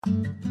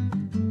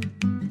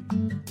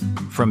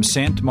From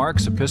St.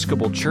 Mark's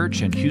Episcopal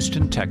Church in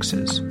Houston,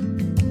 Texas,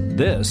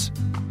 this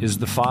is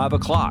The 5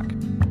 O'Clock,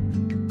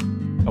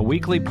 a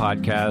weekly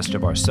podcast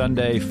of our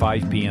Sunday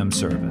 5 p.m.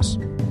 service.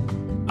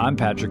 I'm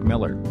Patrick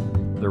Miller,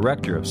 the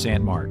rector of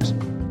St. Mark's.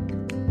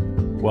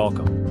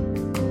 Welcome.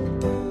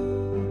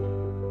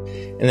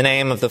 In the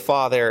name of the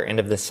Father, and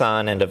of the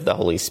Son, and of the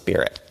Holy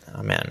Spirit.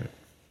 Amen.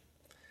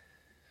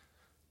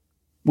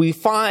 We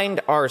find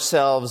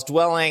ourselves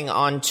dwelling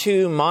on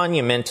two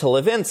monumental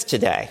events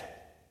today.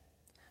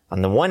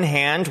 On the one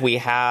hand, we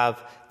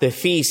have the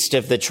feast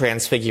of the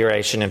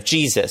Transfiguration of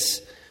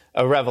Jesus,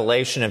 a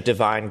revelation of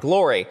divine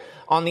glory.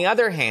 On the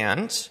other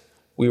hand,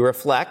 we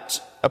reflect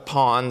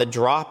upon the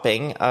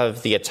dropping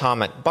of the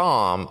atomic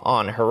bomb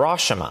on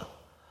Hiroshima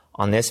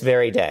on this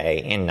very day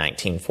in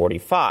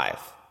 1945,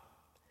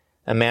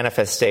 a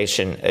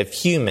manifestation of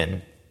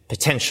human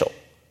potential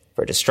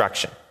for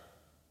destruction.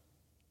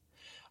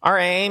 Our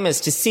aim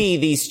is to see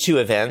these two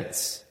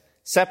events,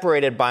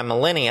 separated by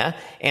millennia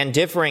and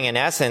differing in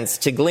essence,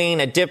 to glean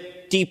a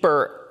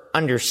deeper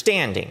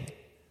understanding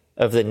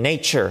of the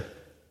nature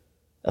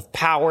of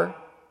power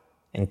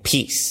and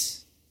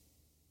peace.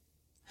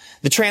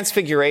 The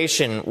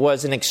Transfiguration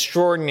was an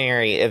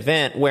extraordinary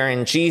event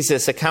wherein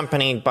Jesus,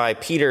 accompanied by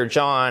Peter,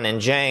 John,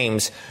 and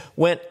James,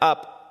 went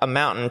up a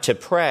mountain to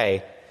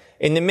pray.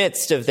 In the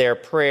midst of their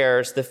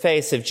prayers, the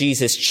face of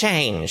Jesus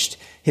changed.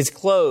 His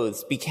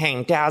clothes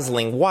became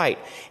dazzling white,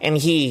 and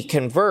he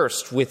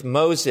conversed with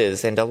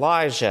Moses and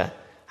Elijah,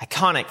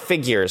 iconic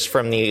figures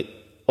from the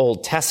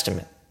Old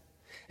Testament.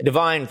 A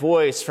divine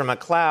voice from a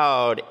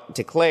cloud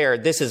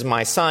declared, "This is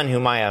my son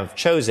whom I have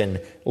chosen.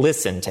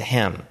 Listen to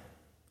him."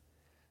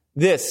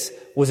 This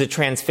was a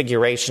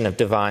transfiguration of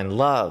divine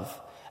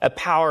love, a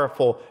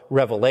powerful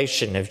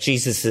revelation of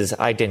Jesus'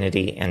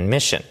 identity and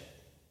mission.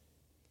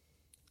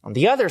 On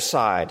the other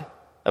side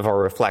of our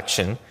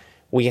reflection,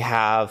 we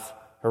have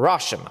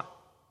Hiroshima,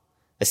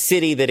 a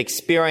city that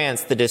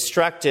experienced the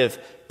destructive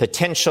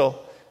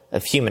potential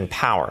of human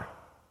power.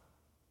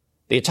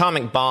 The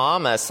atomic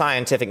bomb, a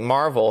scientific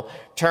marvel,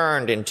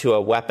 turned into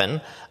a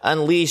weapon,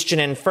 unleashed an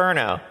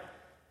inferno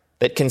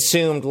that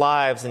consumed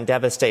lives and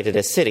devastated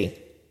a city.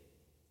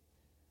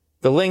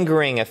 The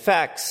lingering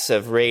effects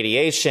of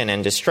radiation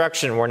and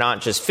destruction were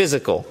not just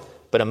physical,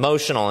 but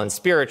emotional and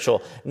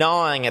spiritual,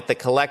 gnawing at the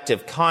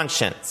collective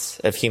conscience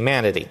of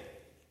humanity.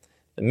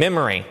 The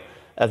memory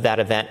of that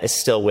event is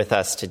still with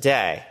us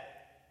today.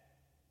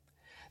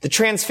 The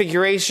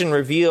Transfiguration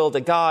revealed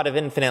a God of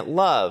infinite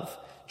love,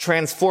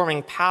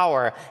 transforming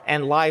power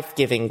and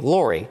life-giving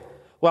glory,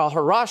 while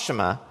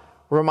Hiroshima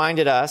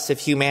reminded us of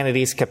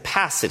humanity's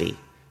capacity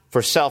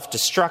for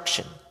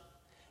self-destruction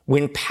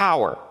when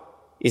power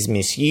is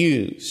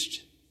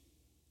misused.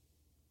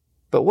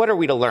 But what are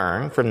we to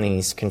learn from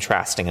these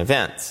contrasting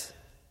events?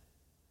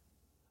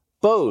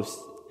 Both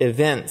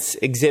events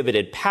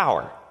exhibited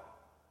power,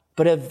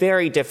 but of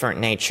very different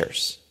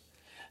natures.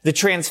 The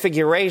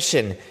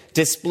Transfiguration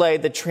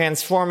displayed the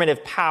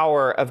transformative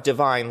power of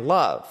divine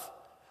love,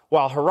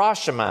 while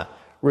Hiroshima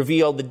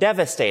revealed the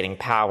devastating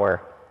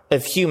power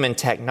of human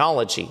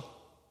technology,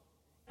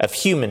 of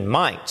human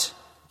might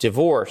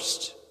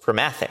divorced from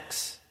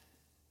ethics.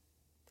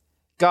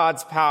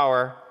 God's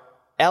power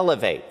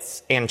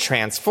elevates and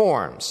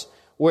transforms,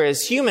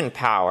 whereas human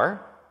power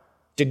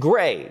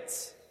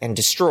degrades and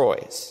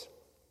destroys.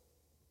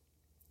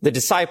 The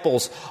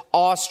disciples,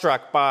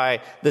 awestruck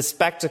by the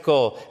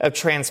spectacle of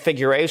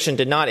transfiguration,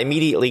 did not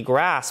immediately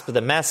grasp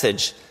the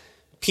message.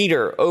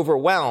 Peter,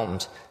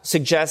 overwhelmed,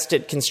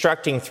 suggested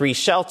constructing 3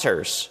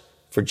 shelters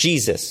for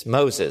Jesus,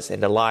 Moses,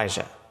 and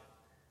Elijah.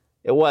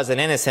 It was an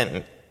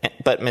innocent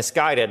but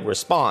misguided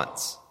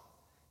response.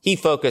 He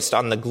focused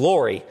on the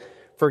glory,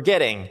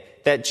 forgetting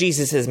that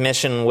Jesus'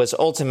 mission was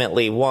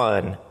ultimately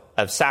one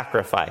of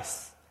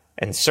sacrifice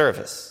and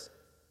service,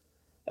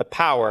 a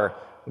power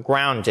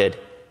grounded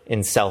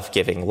in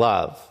self-giving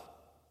love.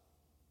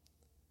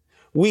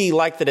 We,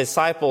 like the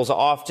disciples,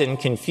 often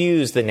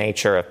confuse the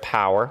nature of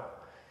power.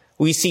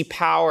 We see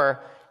power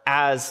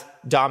as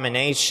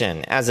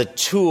domination, as a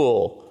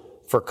tool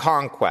for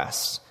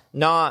conquest,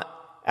 not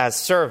as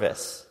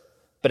service,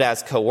 but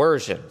as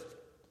coercion,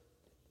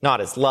 not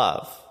as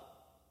love.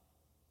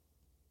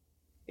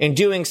 In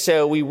doing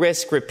so, we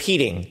risk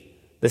repeating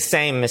the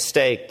same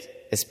mistake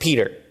as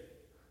Peter.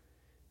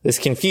 This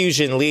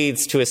confusion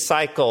leads to a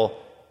cycle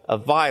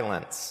of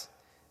violence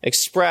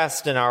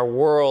expressed in our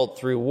world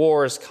through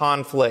wars,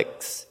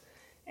 conflicts,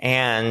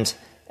 and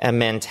a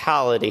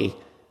mentality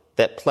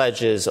that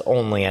pledges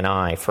only an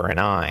eye for an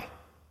eye.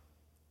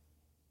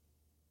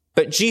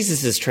 But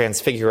Jesus'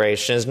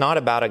 transfiguration is not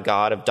about a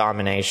God of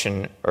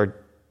domination or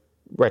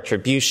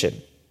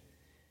retribution.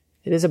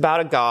 It is about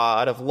a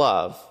God of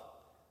love.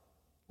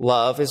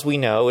 Love, as we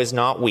know, is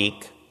not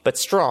weak, but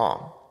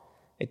strong.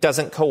 It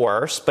doesn't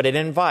coerce, but it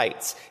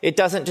invites. It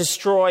doesn't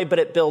destroy, but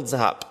it builds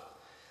up.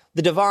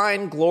 The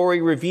divine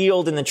glory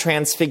revealed in the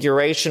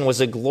Transfiguration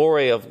was a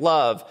glory of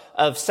love,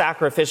 of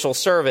sacrificial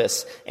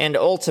service, and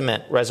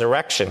ultimate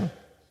resurrection.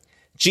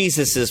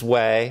 Jesus'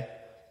 way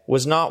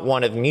was not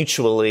one of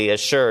mutually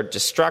assured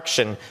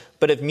destruction,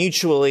 but of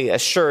mutually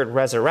assured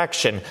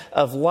resurrection,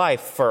 of life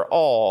for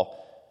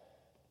all.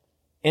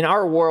 In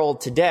our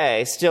world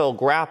today, still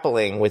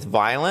grappling with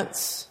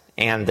violence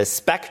and the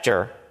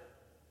specter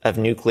of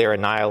nuclear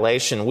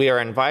annihilation, we are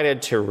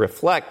invited to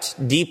reflect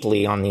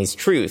deeply on these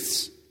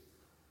truths.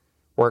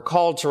 We're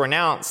called to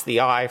renounce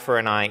the eye for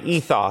an eye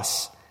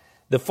ethos,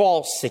 the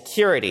false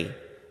security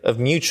of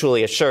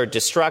mutually assured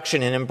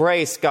destruction, and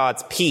embrace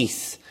God's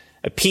peace,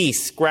 a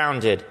peace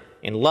grounded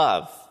in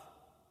love.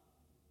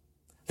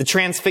 The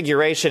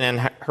Transfiguration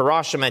and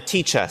Hiroshima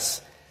teach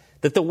us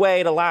that the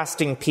way to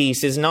lasting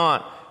peace is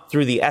not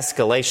through the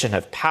escalation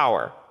of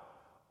power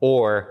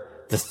or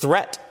the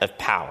threat of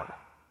power,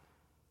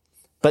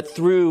 but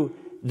through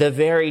the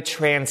very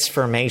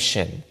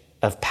transformation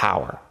of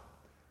power.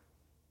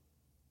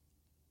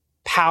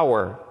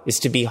 Power is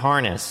to be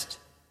harnessed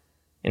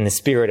in the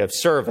spirit of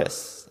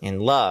service, in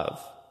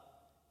love,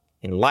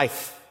 in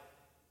life.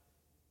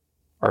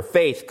 Our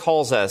faith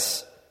calls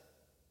us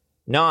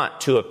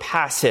not to a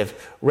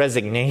passive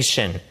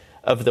resignation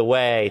of the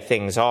way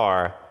things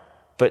are,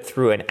 but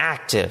through an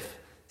active,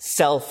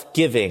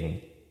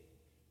 self-giving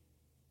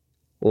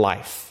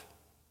life.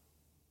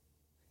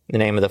 In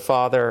the name of the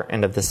Father,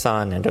 and of the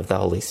Son, and of the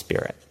Holy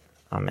Spirit.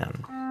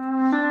 Amen.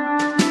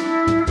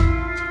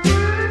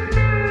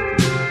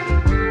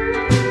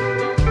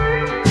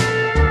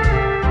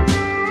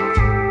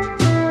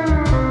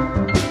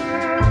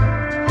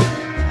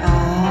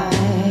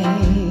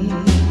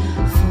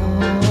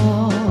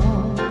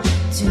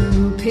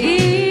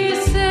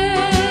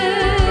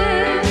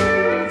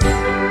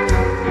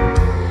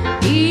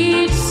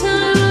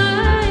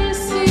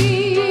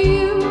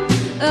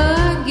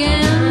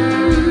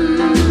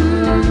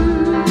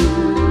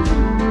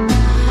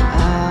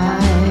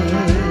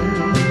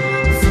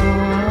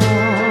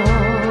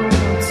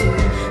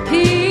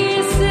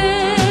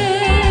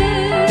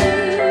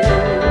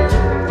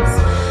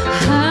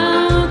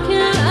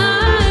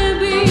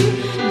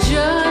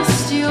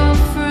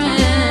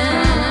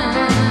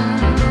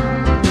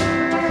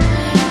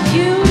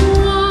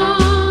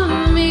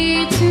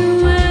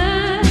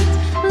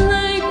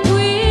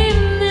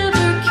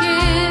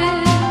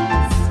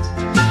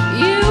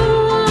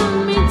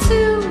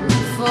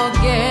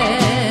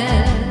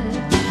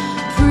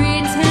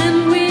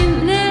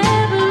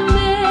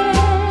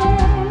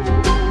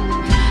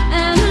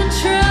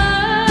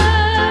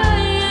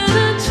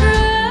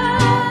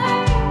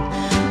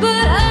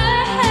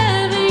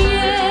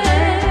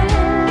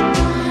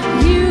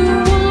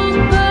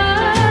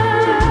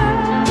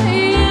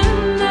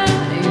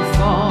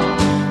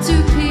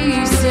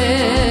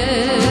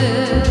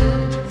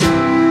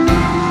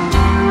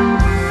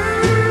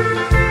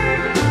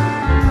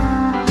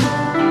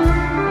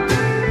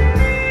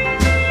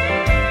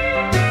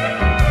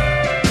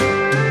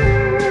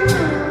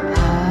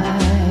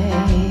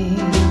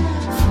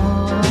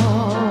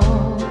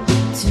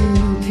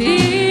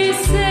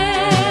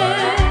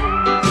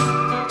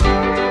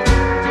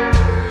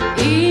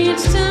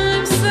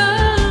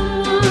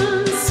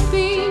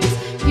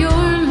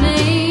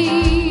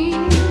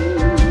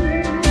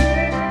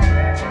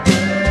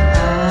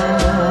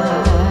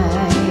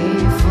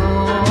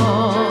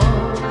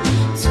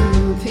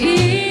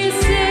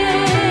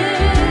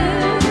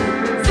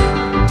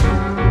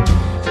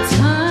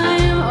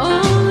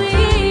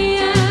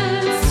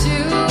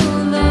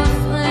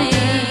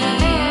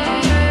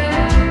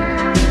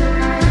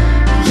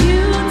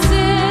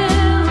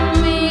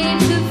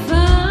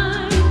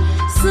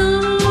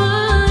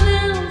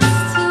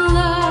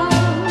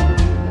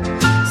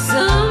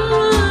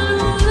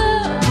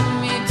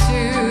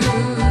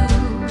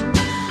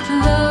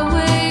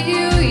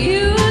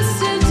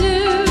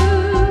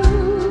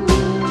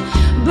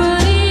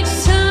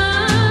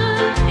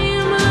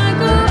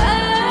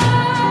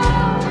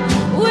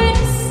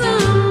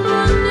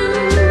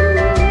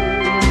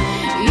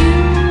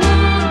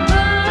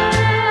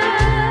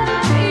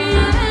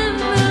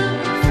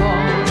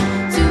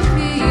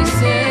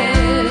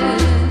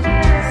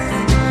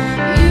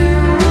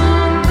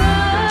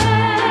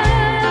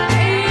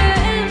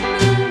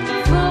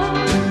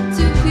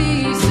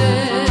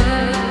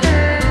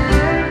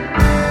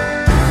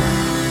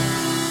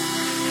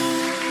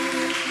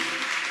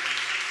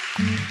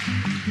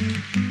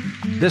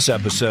 This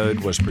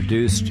episode was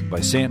produced by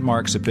St.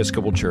 Mark's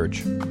Episcopal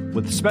Church,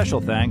 with special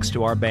thanks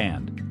to our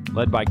band,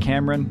 led by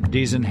Cameron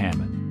Deason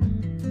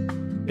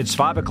Hammond. It's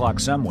 5 o'clock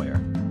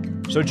somewhere,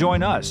 so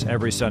join us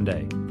every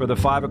Sunday for the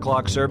 5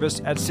 o'clock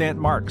service at St.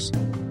 Mark's,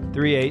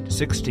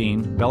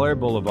 3816 Bel Air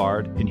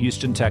Boulevard in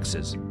Houston,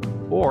 Texas,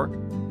 or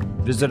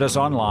visit us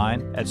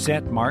online at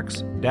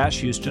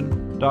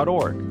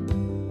stmarks-houston.org,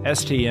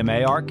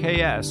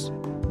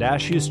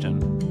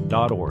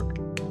 stmarks-houston.org.